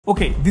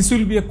Okay, this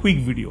will be a quick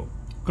video.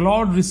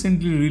 Claude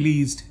recently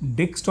released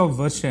desktop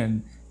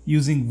version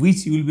using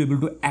which you will be able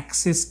to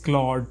access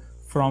Claude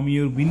from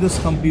your Windows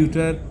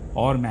computer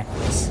or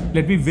macOS.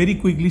 Let me very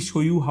quickly show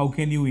you how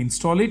can you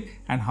install it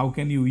and how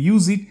can you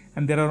use it,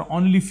 and there are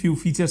only few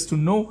features to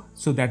know,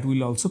 so that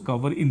we'll also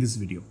cover in this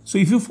video. So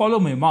if you follow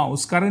my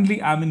mouse, currently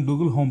I'm in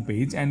Google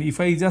homepage, and if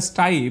I just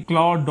type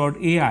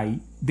Claude.ai,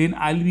 then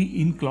I'll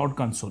be in Claude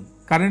console.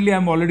 Currently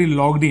I'm already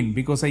logged in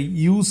because I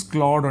use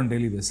Claude on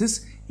daily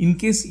basis. In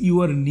case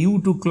you are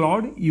new to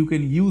Claude, you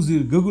can use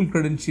your Google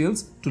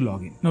credentials to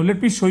log in. Now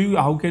let me show you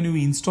how can you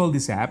install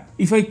this app.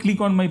 If I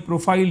click on my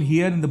profile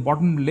here in the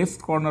bottom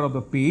left corner of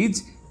the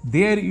page,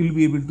 there you'll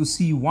be able to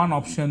see one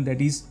option,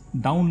 that is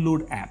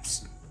download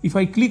apps. If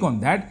I click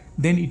on that,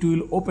 then it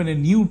will open a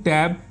new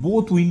tab.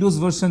 Both Windows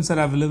versions are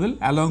available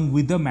along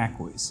with the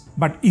macOS.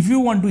 But if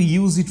you want to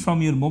use it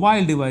from your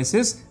mobile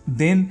devices,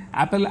 then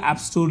Apple App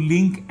Store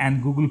link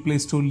and Google Play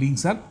Store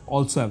links are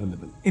also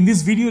available. In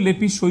this video, let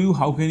me show you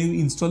how can you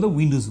install the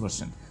Windows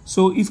version.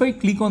 So if I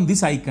click on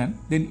this icon,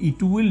 then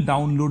it will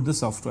download the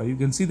software. You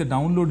can see the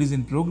download is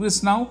in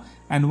progress now,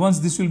 and once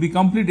this will be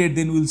completed,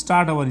 then we'll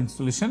start our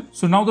installation.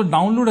 So now the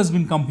download has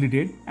been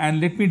completed,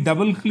 and let me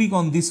double click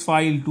on this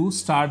file to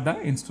start the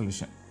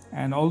installation.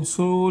 And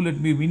also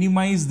let me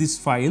minimize these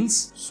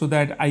files so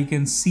that I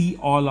can see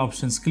all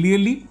options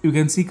clearly. You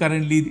can see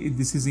currently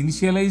this is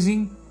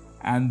initializing,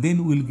 and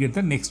then we'll get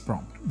the next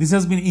prompt. This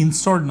has been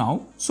installed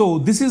now. So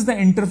this is the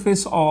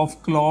interface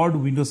of Claude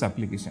Windows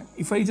application.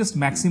 If I just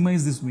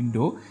maximize this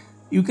window,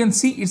 you can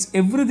see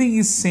everything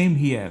is same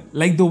here.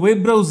 Like the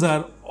web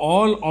browser,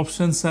 all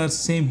options are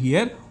same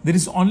here. There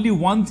is only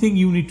one thing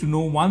you need to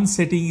know. One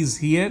setting is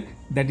here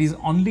that is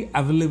only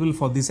available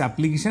for this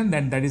application,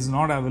 and that is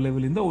not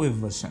available in the web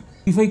version.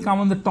 If I come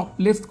on the top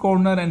left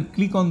corner and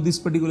click on this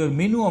particular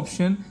menu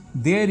option,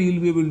 there you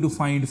will be able to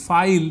find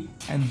file,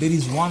 and there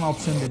is one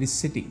option that is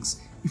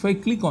settings. If I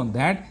click on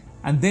that,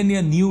 and then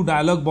a new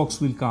dialog box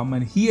will come,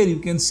 and here you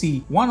can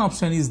see one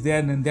option is there,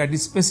 and that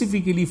is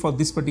specifically for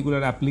this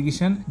particular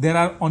application. There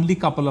are only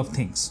couple of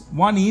things.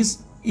 One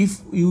is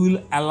if you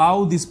will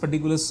allow this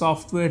particular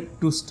software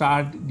to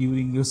start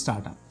during your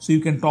startup. So you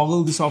can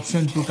toggle this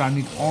option to turn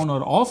it on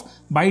or off.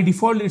 By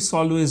default, it's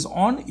always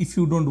on. If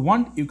you don't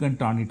want, you can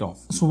turn it off.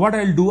 So what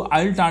I'll do,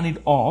 I'll turn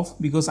it off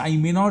because I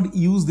may not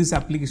use this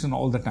application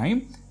all the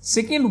time.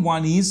 Second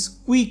one is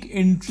quick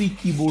entry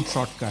keyboard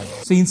shortcut.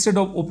 So instead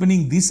of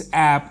opening this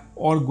app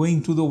or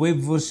going to the web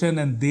version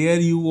and there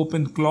you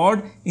open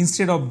Claude,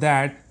 instead of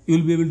that,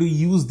 you'll be able to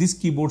use this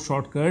keyboard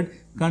shortcut,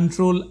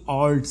 Control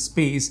Alt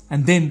Space,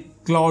 and then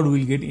Claude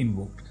will get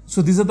invoked.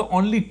 So these are the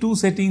only two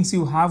settings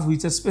you have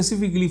which are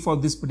specifically for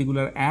this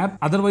particular app.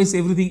 Otherwise,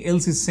 everything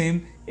else is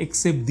same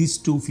except these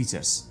two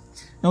features.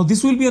 Now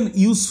this will be a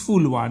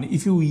useful one.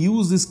 If you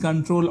use this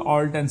Control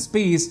Alt and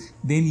Space,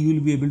 then you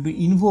will be able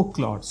to invoke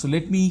Claude. So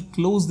let me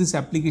close this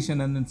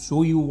application and then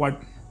show you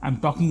what I'm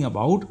talking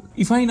about.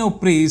 If I now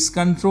press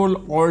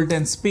Control Alt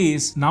and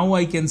Space, now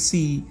I can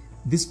see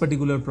this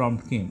particular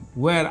prompt came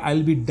where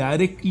I'll be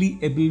directly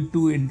able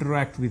to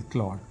interact with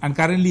Claude. And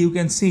currently you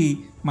can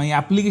see my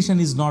application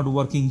is not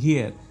working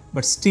here,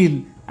 but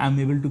still I'm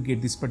able to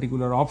get this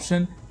particular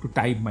option to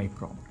type my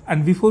prompt.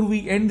 And before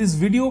we end this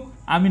video,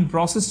 I'm in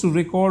process to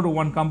record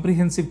one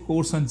comprehensive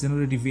course on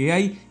generative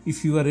AI.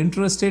 If you are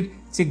interested,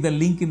 check the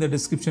link in the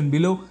description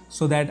below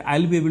so that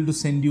I'll be able to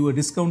send you a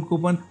discount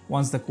coupon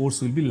once the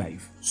course will be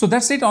live. So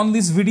that's it on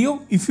this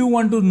video. If you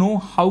want to know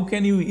how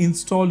can you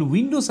install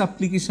Windows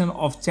application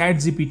of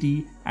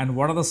ChatGPT and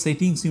what are the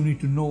settings you need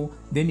to know,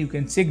 then you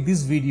can check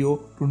this video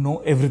to know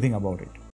everything about it.